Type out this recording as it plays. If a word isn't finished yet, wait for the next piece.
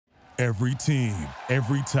Every team,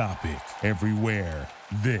 every topic, everywhere.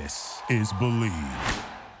 This is Believe.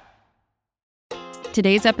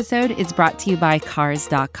 Today's episode is brought to you by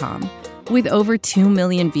Cars.com. With over 2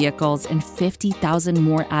 million vehicles and 50,000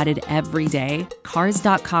 more added every day,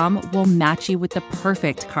 Cars.com will match you with the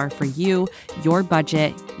perfect car for you, your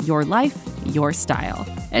budget, your life, your style.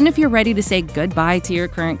 And if you're ready to say goodbye to your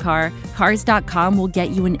current car, Cars.com will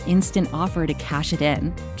get you an instant offer to cash it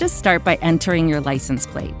in. Just start by entering your license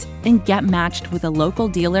plate and get matched with a local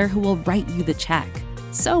dealer who will write you the check.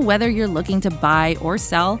 So whether you're looking to buy or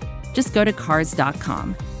sell, just go to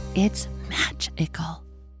Cars.com. It's magical.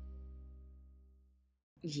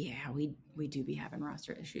 Yeah, we do be having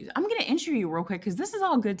roster issues. I'm going to intro you real quick because this is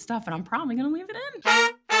all good stuff, and I'm probably going to leave it in.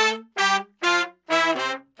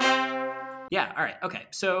 Yeah, all right, okay.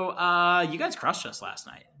 So you guys crushed us last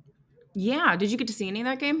night. Yeah, did you get to see any of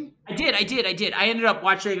that game? I did. I ended up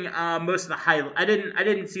watching most of the highlights. I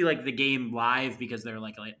didn't see like the game live because they're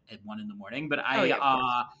like at 1 a.m. But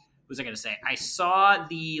what was I going to say? I saw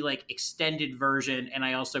the like extended version, and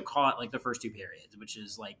I also caught like the first 2 periods, which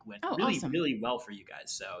is like went really well for you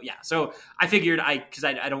guys. So yeah, so I figured because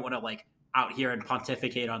I don't want to like out here and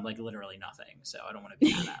pontificate on like literally nothing. So I don't want to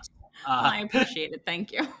be that asshole. I appreciate it.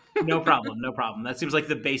 Thank you. No problem. That seems like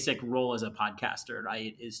the basic role as a podcaster,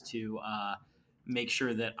 right? Is to make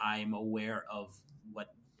sure that I'm aware of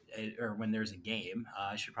what or when there's a game.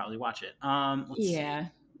 I should probably watch it. Let's see.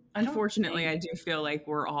 Unfortunately, I do feel like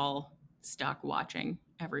we're all stuck watching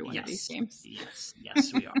every one of these games. Yes,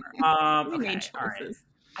 we are. We made choices. All right.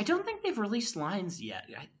 I don't think they've released lines yet.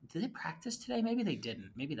 Did they practice today? Maybe they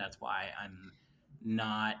didn't. Maybe that's why I'm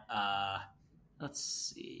not. Let's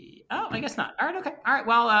see. Oh, I guess not. All right. Okay. All right.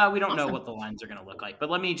 Well, we don't know what the lines are going to look like, but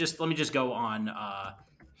let me just go on. I'm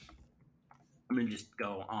going to just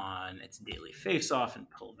go on its daily face-off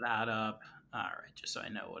and pull that up. All right, just so I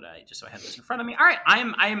know so I have this in front of me. All right,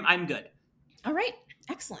 I'm good. All right,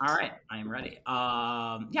 excellent. All right, I am ready.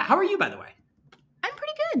 Yeah, how are you, by the way? I'm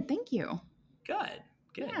pretty good, thank you. Good.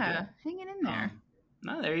 Yeah, hanging in there.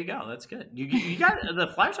 No, there you go. That's good. You got the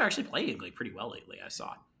Flyers are actually playing like pretty well lately. I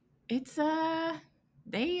saw. It's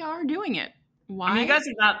they are doing it. Why? I mean, you guys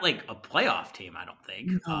are not like a playoff team, I don't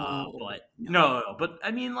think. No. But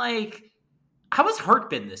I mean, like, how has Hurt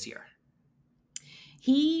been this year?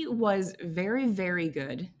 He was very, very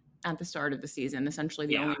good at the start of the season. Essentially,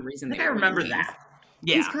 the only reason I remember that.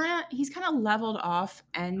 Yeah, he's kind of leveled off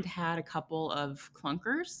and had a couple of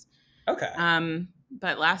clunkers. Okay.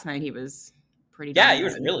 But last night he was pretty. Yeah, he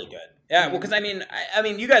was really good. Yeah, well, because I mean,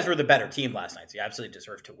 you guys were the better team last night, so you absolutely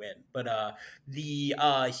deserve to win. But he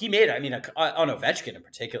made, on Ovechkin in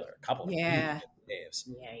particular, a couple of saves.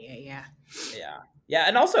 Yeah,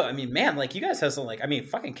 and also, I mean, man, like you guys have some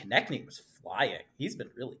fucking Konechny was flying. He's been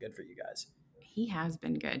really good for you guys. He has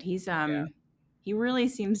been good. He's he really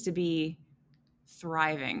seems to be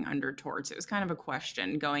thriving under Torts. It was kind of a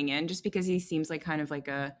question going in, just because he seems like kind of like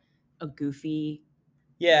a goofy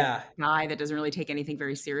guy that doesn't really take anything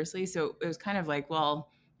very seriously. So it was kind of like, well,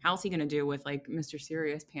 how's he going to do with like Mr.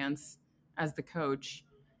 Serious Pants as the coach?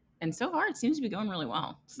 And so far, it seems to be going really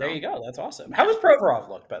well. So. There you go. That's awesome. How was Provorov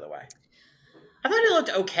looked, by the way? I thought he looked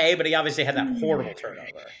okay, but he obviously had that horrible turnover.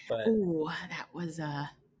 But that was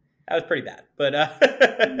pretty bad. But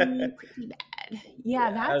pretty bad.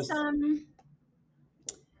 Yeah, that's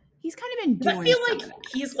he's kind of been doing. I feel like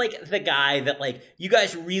he's like the guy that like you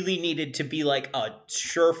guys really needed to be like a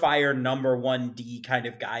surefire number 1D kind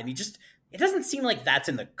of guy, and it doesn't seem like that's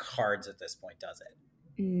in the cards at this point, does it?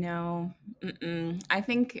 No, I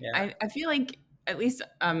think I feel like at least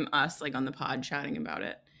us like on the pod chatting about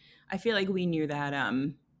it. I feel like we knew that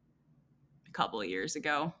a couple of years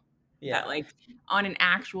ago. Yeah, that like on an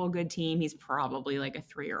actual good team, he's probably like a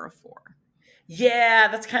 3 or a 4. Yeah,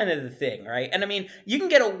 that's kind of the thing, right? And I mean, you can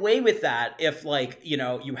get away with that if like, you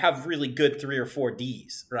have really good 3 or 4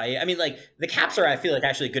 Ds, right? I mean, like the Caps are, I feel like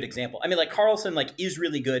actually a good example. I mean, like Carlson like is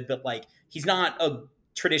really good, but like he's not a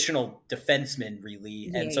traditional defenseman really.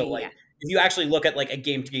 And so like if you actually look at like a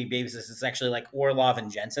game-to-game basis, it's actually like Orlov and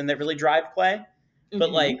Jensen that really drive play. But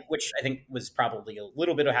like, which I think was probably a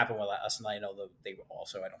little bit of happened with us, and I know that they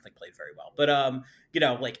also I don't think played very well. But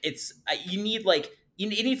like it's you need like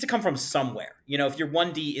it needs to come from somewhere. If your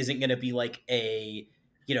 1D isn't going to be like a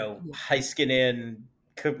Heiskanen,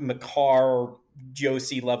 Makar,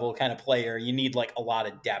 Josie level kind of player, you need like a lot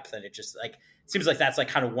of depth, and it just like seems like that's like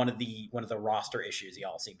kind of one of the roster issues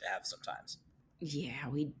y'all seem to have sometimes. Yeah,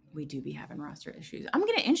 we do be having roster issues. I'm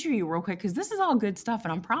going to intro you real quick because this is all good stuff,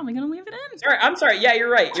 and I'm probably going to leave it in. I'm sorry. Yeah, you're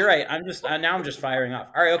right. I'm just firing off.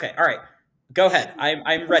 All right. Okay. All right. Go ahead.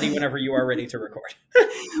 I'm ready whenever you are ready to record.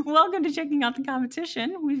 Welcome to Checking Out the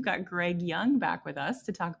Competition. We've got Greg Young back with us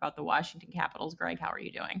to talk about the Washington Capitals. Greg, how are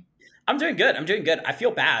you doing? I'm doing good. I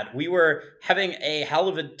feel bad. We were having a hell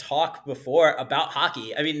of a talk before about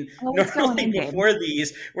hockey. I mean, normally before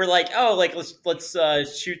these, we're like, oh, like let's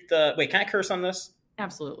shoot the. Wait, can I curse on this?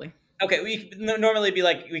 Absolutely. Okay, we normally be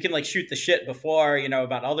like, we can like shoot the shit before,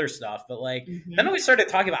 about other stuff. But like, then we started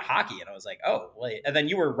talking about hockey and I was like, oh, wait. And then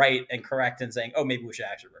you were right and correct in saying, oh, maybe we should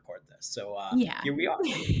actually record this. So here we are.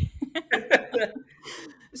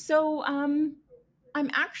 So I'm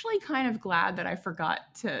actually kind of glad that I forgot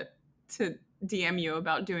to DM you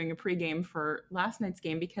about doing a pregame for last night's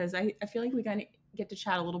game, because I feel like we kind of get to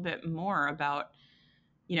chat a little bit more about,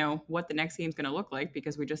 what the next game's going to look like,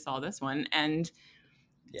 because we just saw this one. And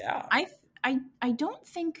yeah, I don't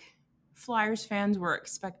think Flyers fans were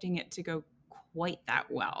expecting it to go quite that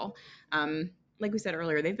well. Like we said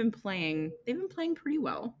earlier, they've been playing pretty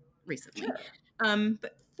well recently. Sure.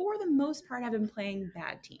 But for the most part, have been playing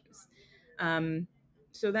bad teams.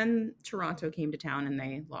 So then Toronto came to town and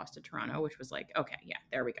they lost to Toronto, which was like, okay, yeah,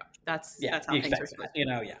 there we go. That's how things are supposed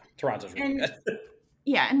to be. Toronto's really good.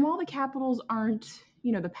 Yeah, and while the Capitals aren't,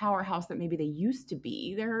 the powerhouse that maybe they used to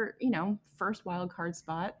be, they're, first wild card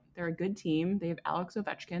spot. They're a good team. They have Alex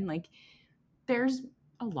Ovechkin. Like, there's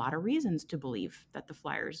a lot of reasons to believe that the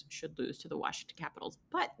Flyers should lose to the Washington Capitals,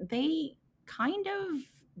 but they kind of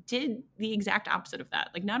did the exact opposite of that.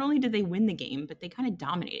 Like, not only did they win the game, but they kind of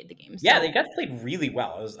dominated the game. Yeah, they got played really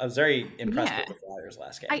well. I was very impressed with the Flyers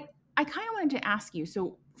last game. I kind of wanted to ask you,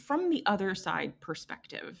 so from the other side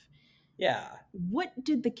perspective, what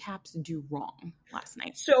did the Caps do wrong last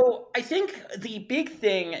night? So I think the big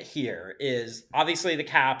thing here is obviously the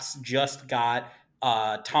Caps just got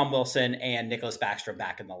Tom Wilson and Nicholas Backstrom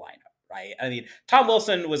back in the lineup, right? I mean, Tom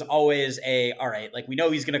Wilson was always all right, like we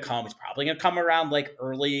know he's going to come. He's probably going to come around like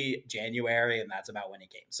early January, and that's about winning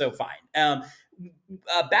games. So fine.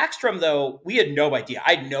 Backstrom, though, we had no idea.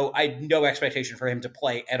 I had no expectation for him to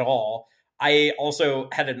play at all. I also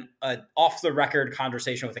had an off-the-record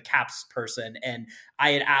conversation with a Caps person, and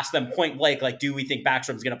I had asked them point blank, like, do we think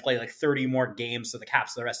Backstrom's going to play like 30 more games for the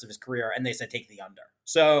Caps the rest of his career? And they said, take the under.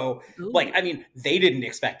 So, they didn't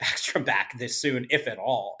expect Backstrom back this soon, if at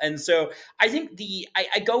all. And so I think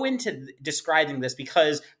I go into describing this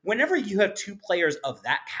because whenever you have two players of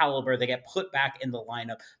that caliber that get put back in the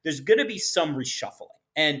lineup, there's going to be some reshuffling.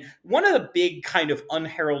 And one of the big kind of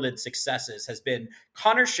unheralded successes has been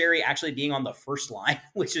Connor Sherry actually being on the first line,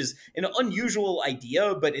 which is an unusual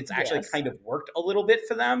idea, but it's actually kind of worked a little bit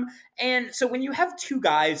for them. And so when you have two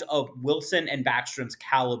guys of Wilson and Backstrom's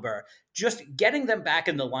caliber, just getting them back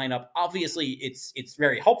in the lineup, obviously it's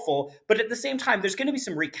very helpful, but at the same time, there's going to be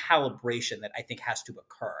some recalibration that I think has to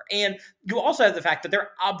occur. And you also have the fact that they're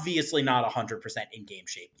obviously not 100% in game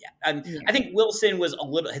shape yet. I think Wilson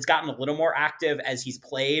has gotten a little more active as he's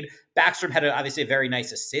played. Backstrom had obviously a very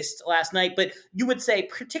nice assist last night, but you would say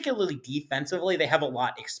particularly defensively, they have a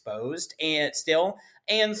lot exposed and still.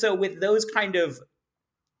 And so with those kind of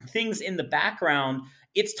things in the background,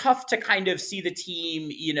 it's tough to kind of see the team,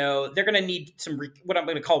 they're going to need some what I'm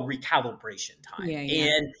going to call recalibration time.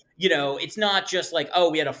 And, it's not just like,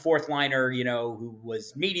 oh, we had a fourth liner, who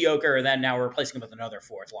was mediocre, and then now we're replacing him with another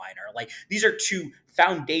fourth liner. Like, these are two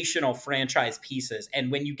foundational franchise pieces.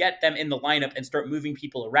 And when you get them in the lineup and start moving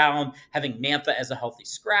people around, having Mantha as a healthy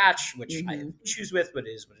scratch, which I have issues with, but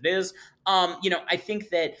it is what it is. I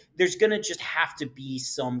think that there's going to just have to be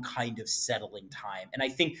some kind of settling time. And I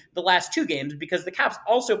think the last two games, because the Caps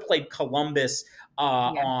also played Columbus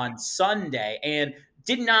on Sunday and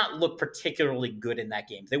did not look particularly good in that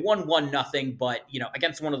game. They won 1-0, but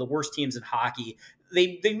against one of the worst teams in hockey,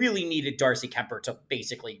 they really needed Darcy Kemper to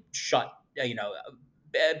basically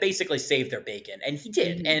basically save their bacon, and he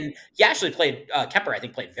did. And he actually played Kemper, I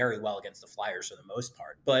think, played very well against the Flyers for the most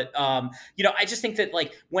part. But I just think that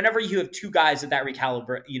like whenever you have two guys at that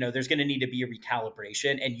recalibrate, there's going to need to be a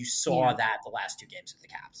recalibration, and you saw that the last two games of the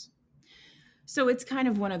Caps. So it's kind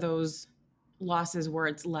of one of those losses where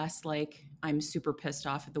it's less like I'm super pissed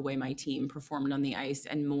off at the way my team performed on the ice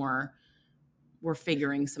and more we're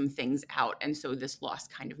figuring some things out. And so this loss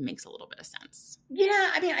kind of makes a little bit of sense.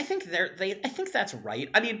 Yeah, I mean, I think I think that's right.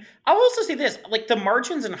 I mean, I'll also say this, like the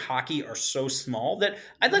margins in hockey are so small that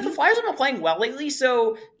the Flyers have been playing well lately.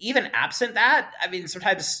 So even absent that, I mean,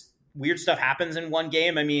 sometimes weird stuff happens in one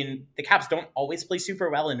game. I mean, the Caps don't always play super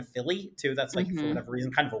well in Philly too. That's like for whatever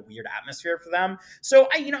reason, kind of a weird atmosphere for them. So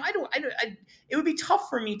it would be tough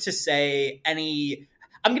for me to say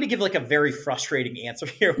I'm going to give like a very frustrating answer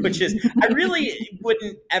here, which is I really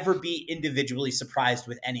wouldn't ever be individually surprised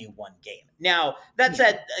with any one game. Now, that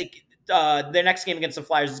said, like their next game against the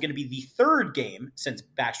Flyers is going to be the third game since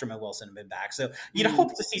Backstrom and Wilson have been back. So you'd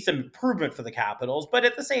hope to see some improvement for the Capitals, but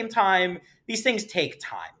at the same time, these things take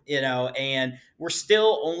time, and we're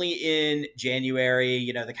still only in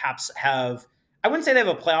January. The Caps have, I wouldn't say they have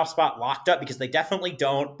a playoff spot locked up because they definitely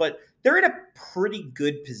don't, but they're in a pretty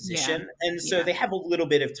good position. Yeah. And so they have a little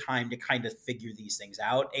bit of time to kind of figure these things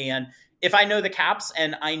out. And if I know the Caps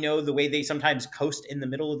and I know the way they sometimes coast in the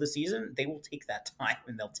middle of the season, they will take that time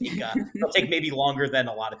and they'll take maybe longer than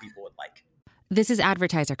a lot of people would like. This is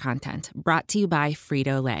advertiser content brought to you by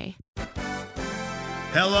Frito-Lay.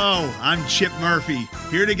 Hello, I'm Chip Murphy,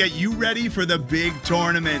 here to get you ready for the big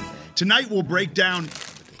tournament. Tonight we break down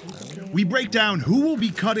who will be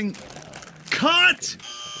cutting. Cut!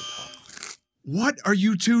 What are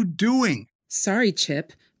you two doing? Sorry,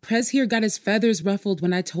 Chip. Prez here got his feathers ruffled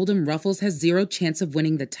when I told him Ruffles has zero chance of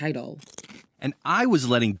winning the title. And I was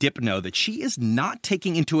letting Dip know that she is not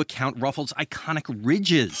taking into account Ruffles' iconic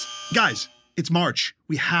ridges. Guys, it's March.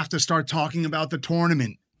 We have to start talking about the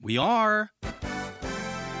tournament. We are.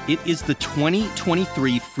 It is the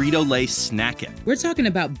 2023 Frito-Lay Snack It. We're talking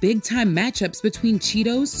about big-time matchups between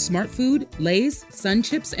Cheetos, Smart Food, Lay's, Sun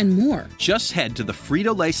Chips, and more. Just head to the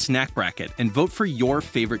Frito-Lay Snack Bracket and vote for your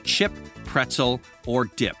favorite chip, pretzel, or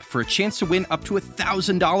dip for a chance to win up to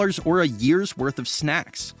 $1,000 or a year's worth of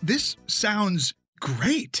snacks. This sounds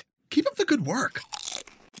great. Keep up the good work.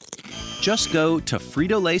 Just go to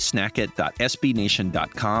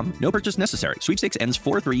fritolaysnackit.sbnation.com. No purchase necessary. Sweepstakes ends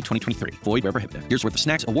 4/3/2023. Void where prohibited. Year's worth of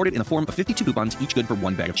snacks awarded in the form of 52 coupons, each good for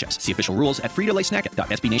one bag of chips. See official rules at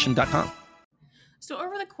fritolaysnackit.sbnation.com. So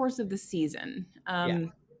over the course of the season,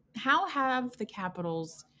 how have the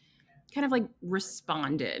Capitals kind of like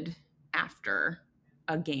responded after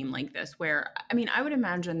a game like this? Where, I mean, I would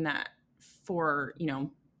imagine that for,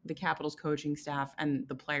 the Capitals coaching staff and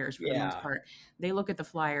the players for the most part, they look at the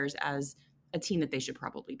Flyers as a team that they should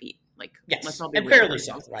probably beat. Like, yes, let's all be and fairly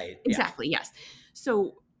so, right? Exactly, yes.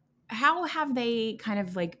 So how have they kind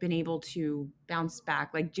of like been able to bounce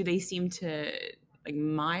back? Like, do they seem to like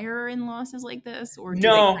mire in losses like this? Or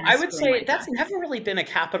no, I would say that's never really been a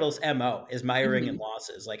Capitals MO, is miring in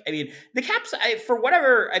losses. Like, I mean, the Caps,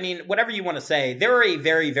 whatever you want to say, they're a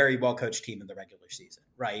very, very well-coached team in the regular season,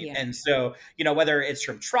 right? Yeah. And so, whether it's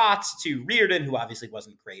from Trotz to Reardon, who obviously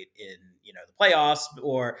wasn't great in, the playoffs,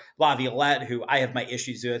 or Laviolette, who I have my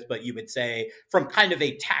issues with, but you would say from kind of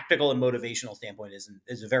a tactical and motivational standpoint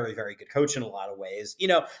is a very, very good coach in a lot of ways.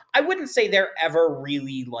 I wouldn't say they're ever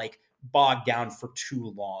really like bogged down for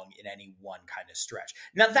too long in any one kind of stretch.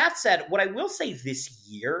 Now, that said, what I will say this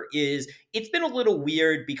year is it's been a little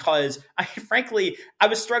weird because I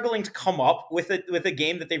was struggling to come up with a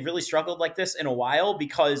game that they've really struggled like this in a while,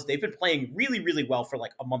 because they've been playing really, really well for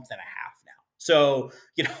like a month and a half now. So,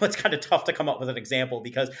 it's kind of tough to come up with an example,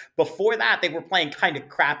 because before that they were playing kind of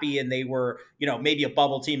crappy and they were, maybe a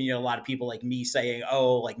bubble team. A lot of people like me saying,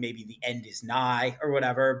 oh, like maybe the end is nigh or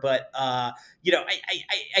whatever. But, I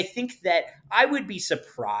think that I would be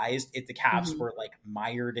surprised if the Caps were like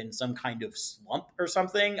mired in some kind of slump or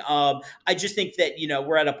something. I just think that,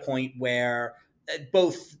 we're at a point where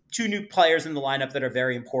both two new players in the lineup that are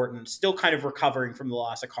very important, still kind of recovering from the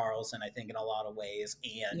loss of Karlsson, I think, in a lot of ways.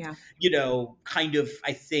 And, kind of,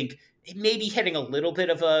 I think, maybe hitting a little bit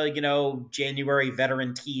of a, January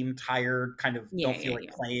veteran team, tired, kind of don't feel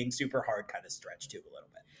like playing super hard kind of stretch too a little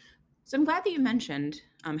bit. So I'm glad that you mentioned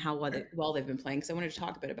how well they've been playing, because I wanted to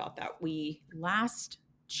talk a bit about that. We last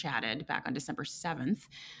chatted back on December 7th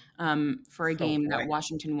for a game that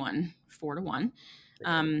Washington won 4-1.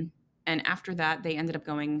 And after that, they ended up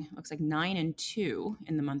going, looks like 9-2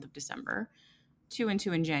 in the month of December,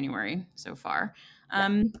 2-2 in January so far.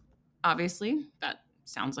 Obviously, that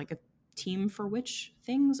sounds like a team for which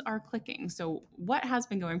things are clicking. So what has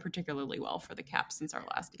been going particularly well for the Caps since our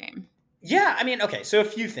last game? Yeah, I mean, okay, so a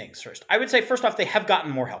few things first. I would say, first off, they have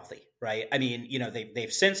gotten more healthy, right? I mean,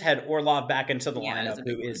 they've since had Orlov back into the lineup,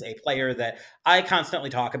 who is a player that I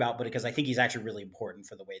constantly talk about, but because I think he's actually really important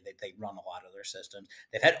for the way that they run a lot of their systems.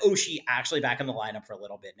 They've had Oshie actually back in the lineup for a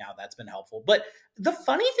little bit now. That's been helpful. But the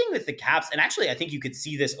funny thing with the Caps, and actually I think you could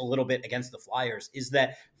see this a little bit against the Flyers, is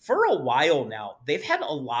that for a while now, they've had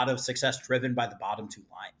a lot of success driven by the bottom two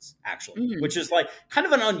lines, actually, which is like kind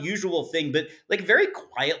of an unusual thing, but like very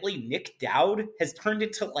quietly, Nick Dowd has turned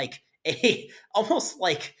into like almost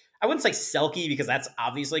like, I wouldn't say Selke because that's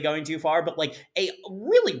obviously going too far, but like a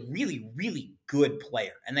really, really, really good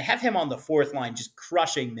player. And they have him on the fourth line, just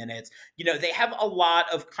crushing minutes. They have a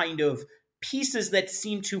lot of kind of pieces that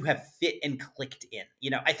seem to have fit and clicked in.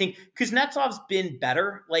 I think Kuznetsov's been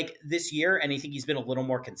better like this year, and I think he's been a little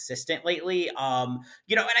more consistent lately. And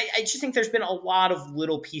I just think there's been a lot of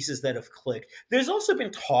little pieces that have clicked. There's also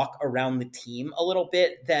been talk around the team a little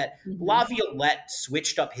bit that Laviolette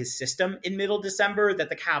switched up his system in middle December, that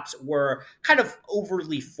the Caps were kind of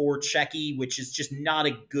overly forechecky, which is just not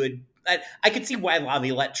a good. I could see why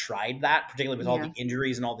Laviolette tried that, particularly with all the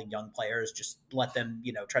injuries and all the young players, just let them,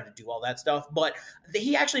 try to do all that stuff. But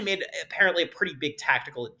he actually made apparently a pretty big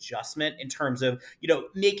tactical adjustment in terms of,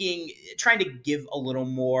 trying to give a little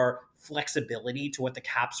more flexibility to what the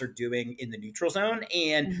Caps are doing in the neutral zone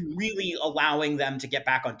and really allowing them to get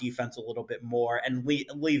back on defense a little bit more and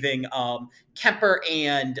leaving Kemper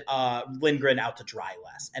and Lindgren out to dry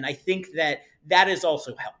less. And I think that has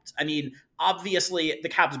also helped. I mean, obviously, the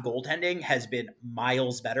Caps' goaltending has been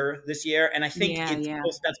miles better this year, and I think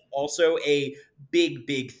that's also a big,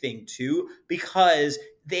 big thing too, because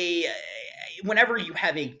whenever you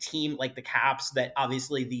have a team like the Caps that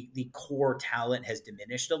obviously the core talent has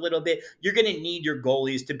diminished a little bit, you're going to need your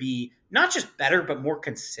goalies to be not just better, but more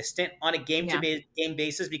consistent on a game-to-game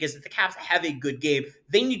basis, because if the Caps have a good game,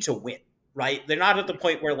 they need to win. Right? They're not at the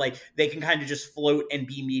point where they can kind of just float and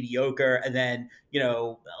be mediocre and then,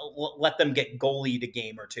 let them get goalied a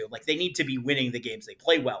game or two. They need to be winning the games they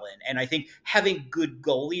play well in. And I think having good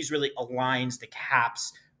goalies really aligns the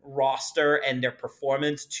Caps roster and their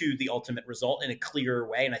performance to the ultimate result in a clearer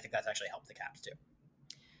way. And I think that's actually helped the Caps too.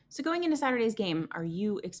 So going into Saturday's game, are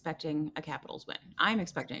you expecting a Capitals win? I'm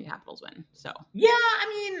expecting a Capitals win. So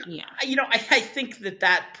I think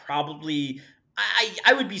that probably.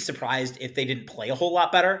 I would be surprised if they didn't play a whole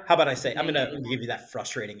lot better. How about I say, I'm going to give you that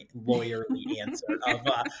frustrating lawyerly answer of,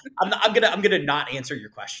 I'm going to not answer your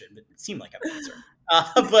question, but it seemed like I'm answering.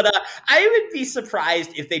 But I would be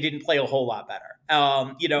surprised if they didn't play a whole lot better.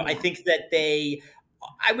 I think that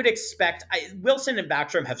I would expect Wilson and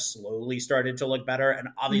Backstrom have slowly started to look better. And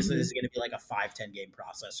obviously this is going to be like a 5-10 game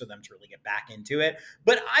process for them to really get back into it.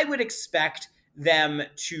 But I would expect them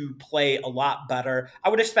to play a lot better. I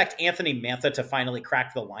would expect Anthony Mantha to finally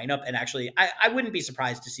crack the lineup. And actually, I wouldn't be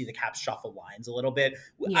surprised to see the Caps shuffle lines a little bit.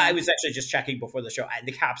 Yeah. I was actually just checking before the show.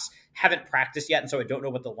 The Caps haven't practiced yet, and so I don't know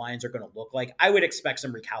what the lines are going to look like. I would expect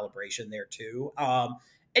some recalibration there too.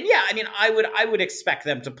 And yeah, I mean, I would expect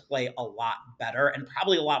them to play a lot better and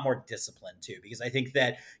probably a lot more disciplined too, because I think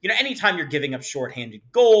that, anytime you're giving up shorthanded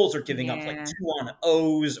goals or giving up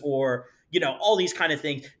 2-on-0s or, all these kind of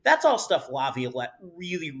things, that's all stuff Laviolette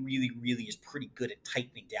really, really, really is pretty good at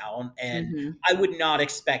tightening down. And I would not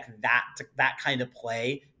expect that kind of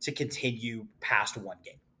play to continue past one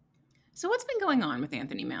game. So what's been going on with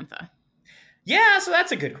Anthony Mantha? Yeah, so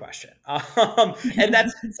that's a good question. And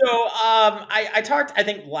that's I talked, I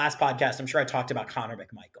think last podcast, I'm sure I talked about Connor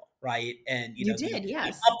McMichael, right? And you did,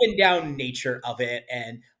 yes. The up and down nature of it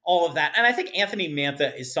and all of that. And I think Anthony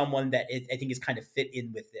Mantha is someone that I think is kind of fit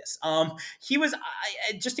in with this. He was,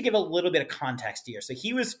 just to give a little bit of context here. So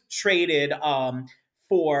he was traded by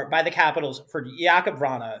the Capitals for Jakub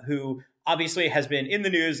Vrana, who obviously has been in the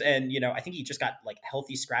news, and I think he just got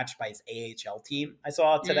healthy scratched by his AHL team I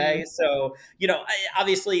saw today. So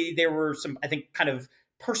obviously there were some, I think, kind of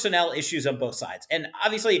personnel issues on both sides, and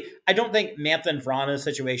obviously I don't think Mantha and Vrana's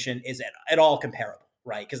situation is at all comparable,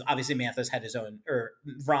 right? Because obviously Vrana's had his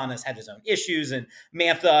own issues, and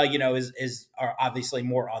Mantha are obviously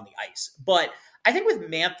more on the ice. But I think with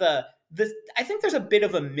Mantha, I think there's a bit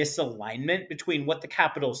of a misalignment between what the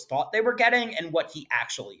Capitals thought they were getting and what he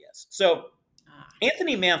actually is. So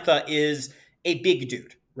Anthony Mantha is a big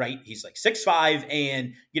dude, right? He's 6'5",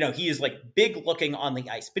 and he is big looking on the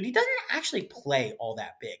ice, but he doesn't actually play all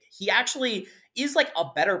that big. He actually is a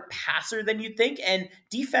better passer than you'd think, and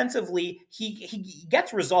defensively he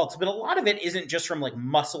gets results, but a lot of it isn't just from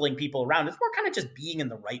muscling people around. It's more kind of just being in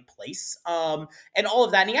the right place, and all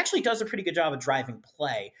of that. And he actually does a pretty good job of driving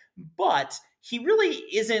play, but he really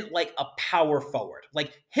isn't a power forward.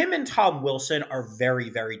 Him and Tom Wilson are very,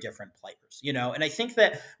 very different players, And I think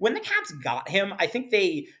that when the Caps got him, I think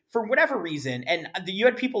they, for whatever reason, and you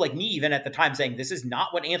had people like me even at the time saying this is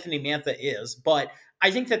not what Anthony Mantha is, but I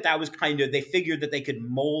think that was kind of, they figured that they could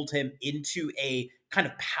mold him into a kind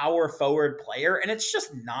of power forward player, and it's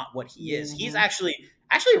just not what he is. He's actually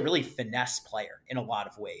a really finesse player in a lot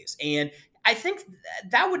of ways, and I think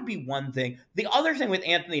that would be one thing. The other thing with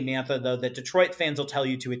Anthony Mantha, though, that Detroit fans will tell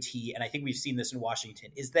you to a T, and I think we've seen this in Washington,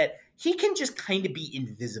 is that he can just kind of be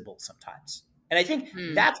invisible sometimes. And I think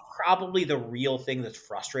that's probably the real thing that's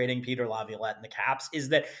frustrating Peter Laviolette and the Caps, is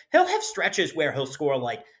that he'll have stretches where he'll score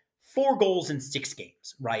 4 goals in 6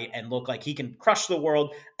 games, right? And look like he can crush the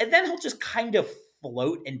world. And then he'll just kind of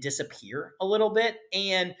float and disappear a little bit.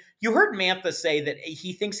 And you heard Mantha say that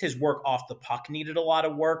he thinks his work off the puck needed a lot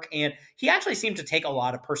of work, and he actually seemed to take a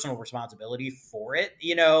lot of personal responsibility for it,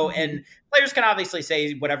 and players can obviously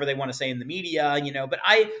say whatever they want to say in the media, but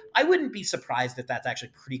I wouldn't be surprised if that's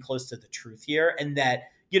actually pretty close to the truth here, and that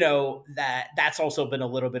that's also been a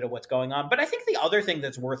little bit of what's going on. But I think the other thing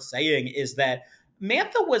that's worth saying is that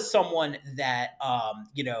Mantha was someone that,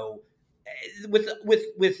 with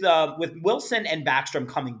Wilson and Backstrom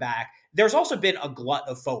coming back, there's also been a glut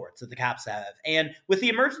of forwards that the Caps have. And with the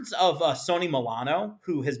emergence of Sonny Milano,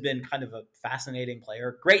 who has been kind of a fascinating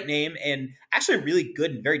player, great name, and actually a really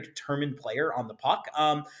good and very determined player on the puck,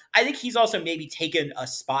 I think he's also maybe taken a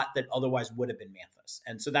spot that otherwise would have been Mantha's.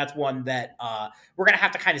 And so that's one that we're going to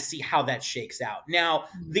have to kind of see how that shakes out. Now,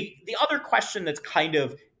 the other question that's kind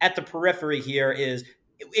of at the periphery here is,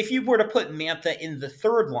 if you were to put Mantha in the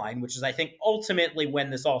third line, which is, I think, ultimately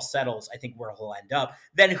when this all settles, I think where he'll end up,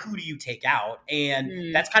 then who do you take out?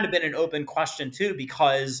 And that's kind of been an open question, too,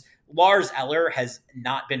 because Lars Eller has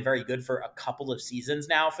not been very good for a couple of seasons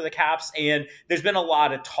now for the Caps. And there's been a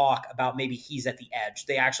lot of talk about maybe he's at the edge.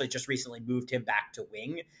 They actually just recently moved him back to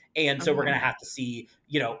wing. And so we're going to have to see,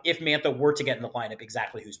 if Mantha were to get in the lineup,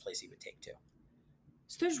 exactly whose place he would take to.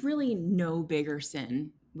 So there's really no bigger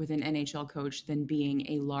sin with an NHL coach than being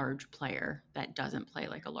a large player that doesn't play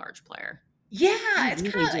like a large player. Yeah,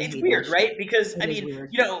 it's weird, right? Because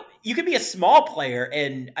you could be a small player,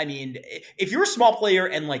 and if you're a small player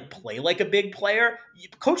and play like a big player,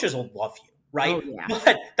 coaches will love you, right? Oh, yeah.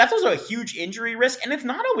 But that's also a huge injury risk, and it's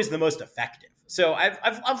not always the most effective. So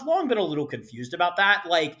I've long been a little confused about that.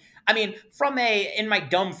 In my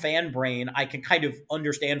dumb fan brain, I can kind of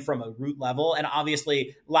understand from a root level, and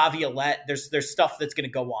obviously Laviolette, there's stuff that's going to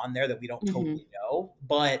go on there that we don't totally know,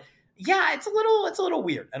 but yeah, it's a little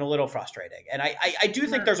weird and a little frustrating. And I do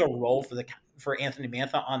think there's a role for Anthony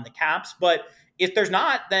Mantha on the Caps, but if there's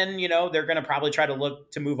not, then they're going to probably try to look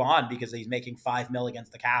to move on because he's making $5 million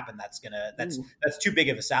against the cap, and that's too big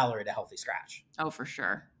of a salary to healthy scratch. Oh, for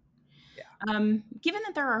sure. Given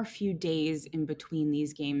that there are a few days in between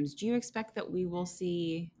these games, do you expect that we will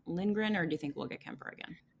see Lindgren, or do you think we'll get Kemper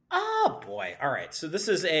again? Oh boy! All right, so this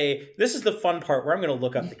is the fun part where I'm going to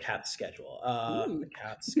look up the Caps schedule. The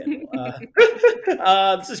Caps schedule.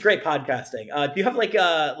 This is great podcasting. Do you have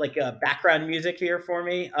a background music here for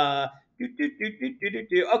me? Okay,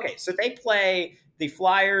 so they play the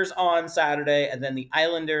Flyers on Saturday, and then the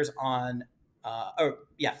Islanders on.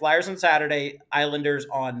 Flyers on Saturday, Islanders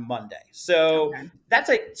on Monday. So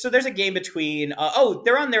so there's a game between.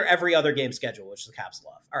 They're on their every other game schedule, which the Caps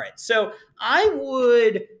love. All right, so I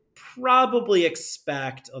would probably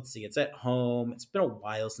expect. Let's see, it's at home. It's been a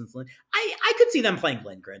while since I could see them playing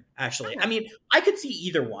Lindgren. Actually, I could see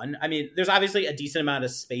either one. There's obviously a decent amount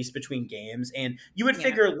of space between games, and you would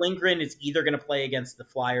figure Lindgren is either going to play against the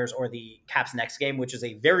Flyers or the Caps next game, which is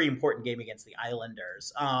a very important game against the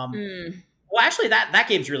Islanders. Well, actually, that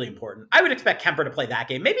game's really important. I would expect Kemper to play that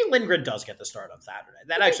game. Maybe Lindgren does get the start on Saturday.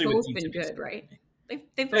 That actually would seem been good, right?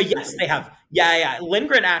 They've yes, they have. Yeah.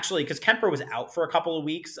 Lindgren actually, because Kemper was out for a couple of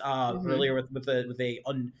weeks earlier with a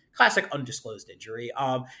classic undisclosed injury.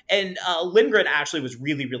 And Lindgren actually was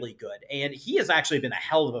really, really good, and he has actually been a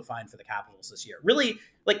hell of a find for the Capitals this year. Really,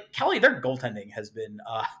 Kelly, their goaltending has been.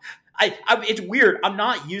 It's weird. I'm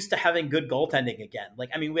not used to having good goaltending again.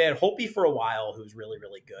 We had Holtby for a while, who's really,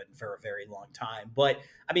 really good for a very long time. But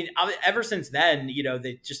ever since then,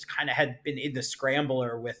 they just kind of had been in the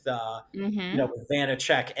scrambler with, with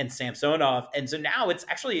Vanacek and Samsonov. And so now it's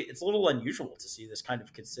a little unusual to see this kind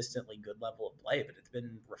of consistently good level of play, but it's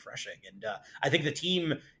been refreshing. And I think the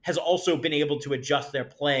team has also been able to adjust their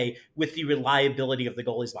play with the reliability of the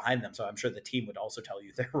goalies behind them. So I'm sure the team would also tell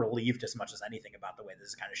you they're relieved as much as anything about the way this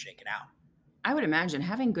is kind of shaken out. I would imagine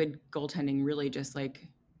having good goaltending really just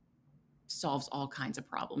solves all kinds of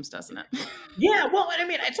problems, doesn't it? Yeah, well,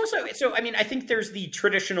 it's also I think there's the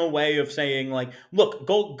traditional way of saying look,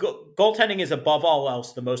 goaltending is above all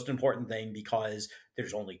else the most important thing because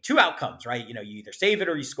there's only two outcomes, right? You either save it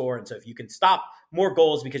or you score, and so if you can stop more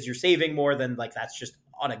goals because you're saving more, then that's just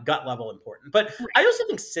on a gut level important. But I also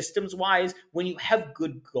think systems wise, when you have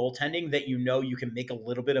good goaltending that you can make a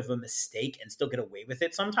little bit of a mistake and still get away with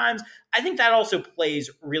it sometimes, I think that also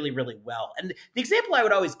plays really, really well. And the example I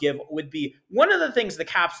would always give would be one of the things the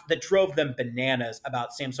Caps that drove them bananas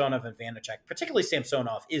about Samsonov and Vanacek, particularly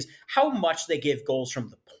Samsonov, is how much they gave goals from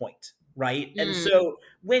the point. right? And so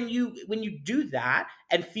when you do that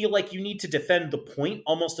and feel like you need to defend the point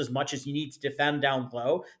almost as much as you need to defend down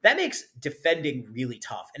low, that makes defending really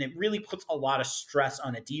tough, and it really puts a lot of stress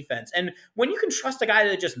on a defense. And when you can trust a guy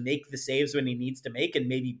to just make the saves when he needs to make and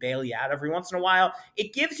maybe bail you out every once in a while,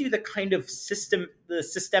 it gives you the kind of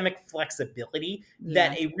systemic flexibility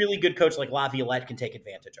that a really good coach like Laviolette can take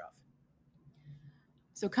advantage of.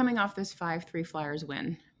 So coming off this 5-3 Flyers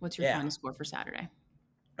win, what's your final score for Saturday?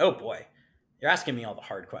 Oh boy, you're asking me all the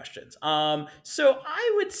hard questions. So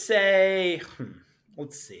I would say,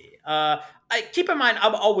 let's see. I keep in mind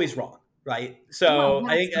I'm always wrong, right? So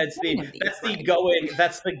I think that's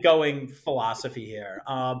the going philosophy here.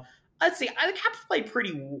 Let's see. The Caps played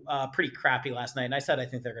pretty crappy last night, and I said I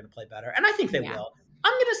think they're going to play better, and I think they will.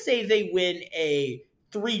 I'm going to say they win a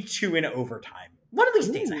 3-2 in overtime. One of these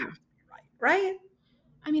days I have to be right?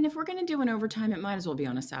 I mean, if we're going to do an overtime, it might as well be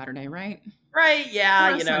on a Saturday, right? Right,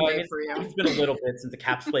 yeah, it's been a little bit since the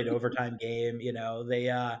Caps played overtime game. They, give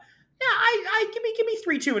me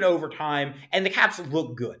 3-2 in overtime, and the Caps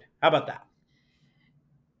look good. How about that?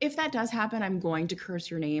 If that does happen, I'm going to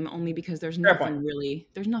curse your name only because there's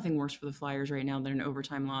nothing worse for the Flyers right now than an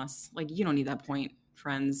overtime loss. Like, you don't need that point,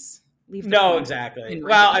 friends. Exactly.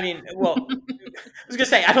 Well, I mean, I was gonna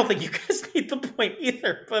say I don't think you guys need the point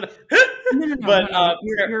either, but no.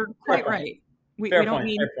 You're quite right. We don't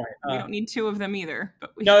need two of them either.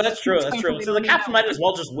 But that's true. That's true. So the Caps might as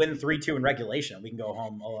well just win 3-2 in regulation. We can go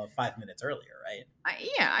home 5 minutes earlier, right?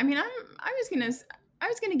 I mean, I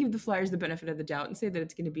was gonna give the Flyers the benefit of the doubt and say that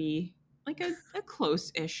it's gonna be like a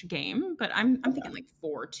close-ish game, but I'm thinking like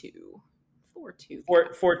 4-2.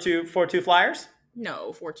 4-2 Flyers.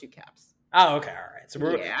 No, 4-2 Caps. Oh, okay, all right. So So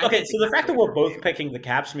the fact that we're both picking the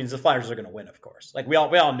Caps means the Flyers are going to win, of course. Like we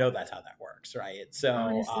all know that's how that works, right? So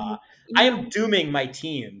honestly, I am dooming my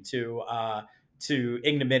team to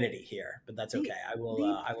ignominy here, but that's okay. I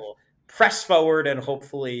will press forward and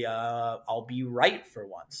hopefully I'll be right for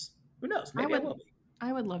once. Who knows? Maybe I will be.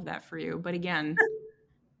 I would love that for you, but again,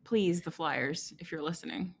 please, the Flyers, if you're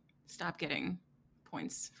listening, stop getting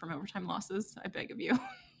points from overtime losses. I beg of you.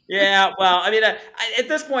 Yeah, well, I mean, at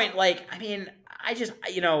this point,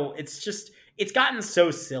 it's gotten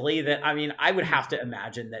so silly that, I mean, I would have to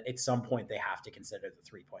imagine that at some point they have to consider the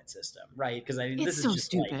 3-point system, right? Because this is so just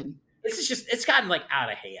stupid. It's gotten like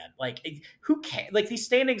out of hand. Like, who cares? Like, these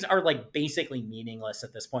standings are like basically meaningless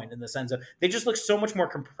at this point in the sense of they just look so much more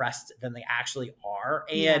compressed than they actually are.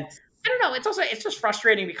 And I don't know. It's just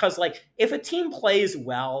frustrating because like if a team plays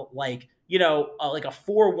well, like, like a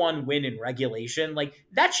 4-1 win in regulation, like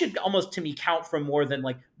that should almost to me count for more than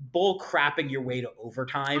like bull crapping your way to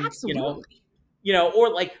overtime. Absolutely. Or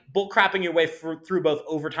like bull crapping your way through both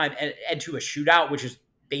overtime and to a shootout, which is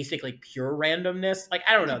basically pure randomness. Like,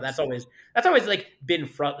 I don't know. That's always like been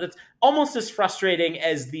that's almost as frustrating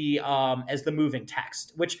as the moving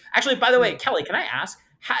text, which actually, by the way, Kelly, can I ask,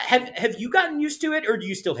 have you gotten used to it or do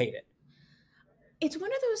you still hate it? It's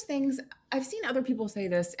one of those things, I've seen other people say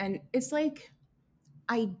this, and it's like,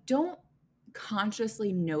 I don't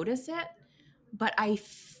consciously notice it, but I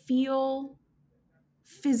feel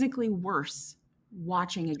physically worse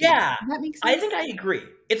watching a game. Yeah, that makes sense. I think I agree.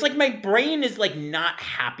 It's like my brain is like not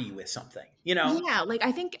happy with something, Yeah, like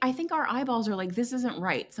I think our eyeballs are like, this isn't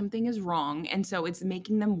right. Something is wrong, and so it's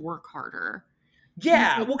making them work harder.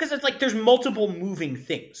 Yeah, well, because it's like there's multiple moving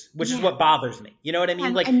things, which is what bothers me. You know what I mean?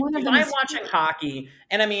 And, like, if I'm watching hockey,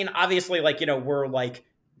 and I mean, obviously, like, we're like,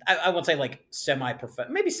 I won't say like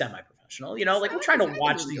maybe semi-professional, like we're trying to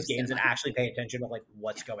watch these games and actually pay attention to like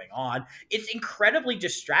what's going on. It's incredibly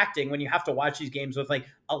distracting when you have to watch these games with like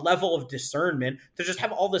a level of discernment to just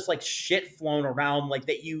have all this like shit flown around like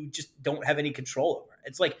that you just don't have any control over.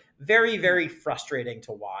 It's like very, very frustrating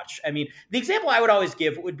to watch. I mean, the example I would always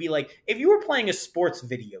give would be like if you were playing a sports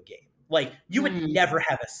video game, like you would never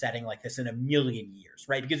have a setting like this in a million years,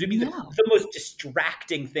 right? Because it would be the most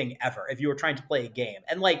distracting thing ever if you were trying to play a game.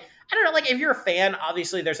 And like, I don't know, like if you're a fan,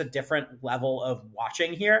 obviously there's a different level of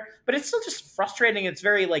watching here, but it's still just frustrating. It's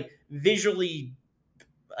very like visually,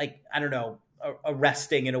 like, I don't know,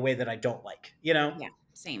 arresting in a way that I don't like, Yeah,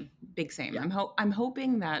 same, big same. Yeah. I'm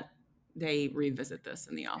hoping that they revisit this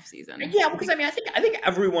in the off season. Yeah, because I mean, I think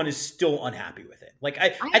everyone is still unhappy with it. Like, I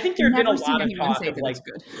think there's been a lot of talk of like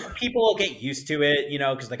people will get used to it,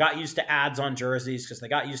 because they got used to ads on jerseys, because they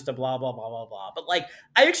got used to blah blah blah blah blah. But like,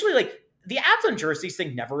 I actually like the ads on jerseys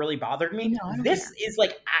thing never really bothered me. No, this is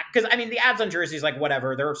like, because I mean, the ads on jerseys, like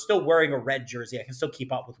whatever, they're still wearing a red jersey. I can still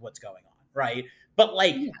keep up with what's going on, right? But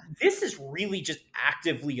like, this is really just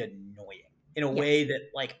actively annoying in a way that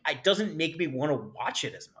like it doesn't make me want to watch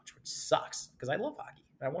it as much, which sucks because I love hockey.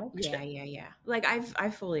 I want to watch it. Yeah. Like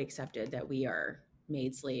I've fully accepted that we are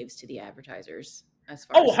made slaves to the advertisers as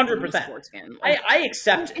far as 100%. sports fan. Like, I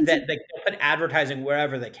accept that they put advertising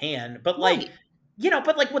wherever they can, but like,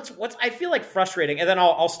 but like what's I feel like frustrating, and then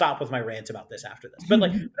I'll stop with my rant about this after this. But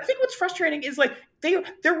like, I think what's frustrating is like they're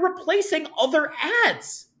replacing other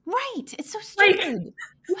ads. Right. It's so stupid.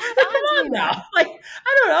 You have come on now. Like,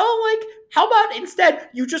 I don't know. Like, how about instead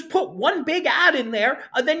you just put one big ad in there,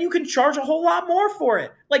 and then you can charge a whole lot more for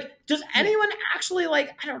it? Like, does anyone actually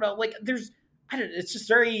like? I don't know. Like, it's just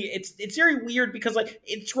it's very weird because like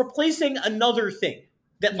it's replacing another thing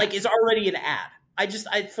that like is already an ad. I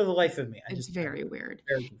for the life of me, it's very weird.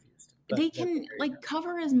 Very confused. They can like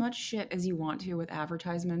cover as much shit as you want to with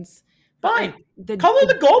advertisements. Fine. Color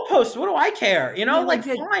the goalposts. What do I care? You know, like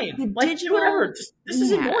fine. Like digital, whatever. This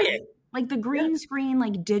is annoying. Like the green screen,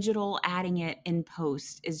 like digital adding it in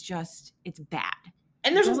post is just, it's bad.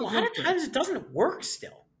 And there's a lot of times it doesn't work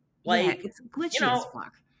still. Like it's glitchy as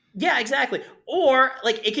fuck. Yeah, exactly. Or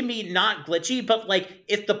like it can be not glitchy, but like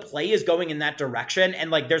if the play is going in that direction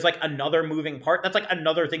and like there's like another moving part, that's like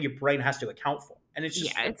another thing your brain has to account for. And it's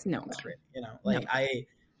just it's no frustrating, you know. Like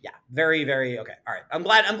very, very okay. All right. I'm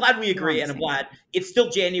glad we agree, and I'm glad it's still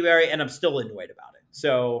January and I'm still annoyed about it.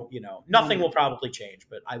 So, you know, nothing will probably change,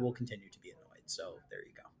 but I will continue to be annoyed. So there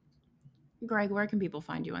you go. Greg, where can people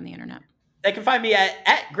find you on the internet? They can find me at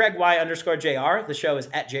GregY_JR. The show is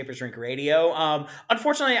at Japers Drink Radio.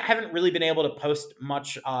 Unfortunately, I haven't really been able to post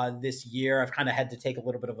much this year. I've kind of had to take a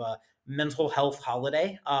little bit of a mental health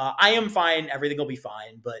holiday. I am fine. Everything will be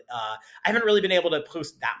fine. But I haven't really been able to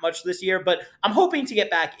post that much this year. But I'm hoping to get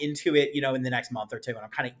back into it, you know, in the next month or two. And I'm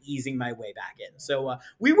kind of easing my way back in. So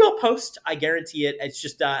we will post. I guarantee it. It's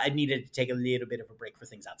just I needed to take a little bit of a break for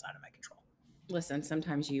things outside of my control. Listen,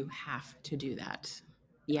 sometimes you have to do that.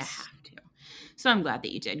 You have to. So I'm glad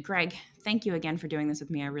that you did. Greg, thank you again for doing this with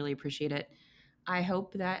me. I really appreciate it. I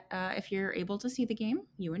hope that if you're able to see the game,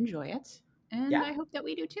 you enjoy it. And I hope that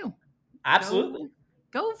we do too. Absolutely.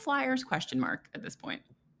 Go Flyers ? At this point.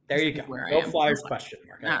 There you go. Go Flyers ? All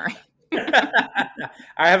right. All right.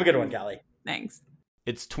 Have a good one, Callie. Thanks.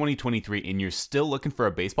 It's 2023 and you're still looking for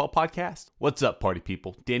a baseball podcast? What's up, party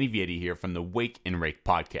people? Danny Vietti here from the Wake and Rake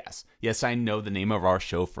podcast. Yes, I know the name of our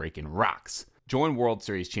show freaking rocks. Join World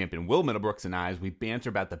Series champion Will Middlebrooks and I as we banter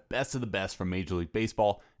about the best of the best from Major League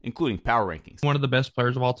Baseball, including power rankings, one of the best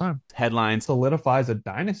players of all time, headlines, solidifies a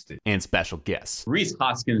dynasty, and special guests. Rhys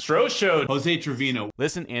Hoskins, Strosho, Jose Trevino.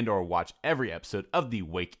 Listen and or watch every episode of the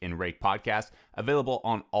Wake and Rake podcast, available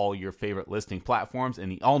on all your favorite listening platforms and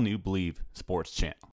the all-new Believe Sports channel.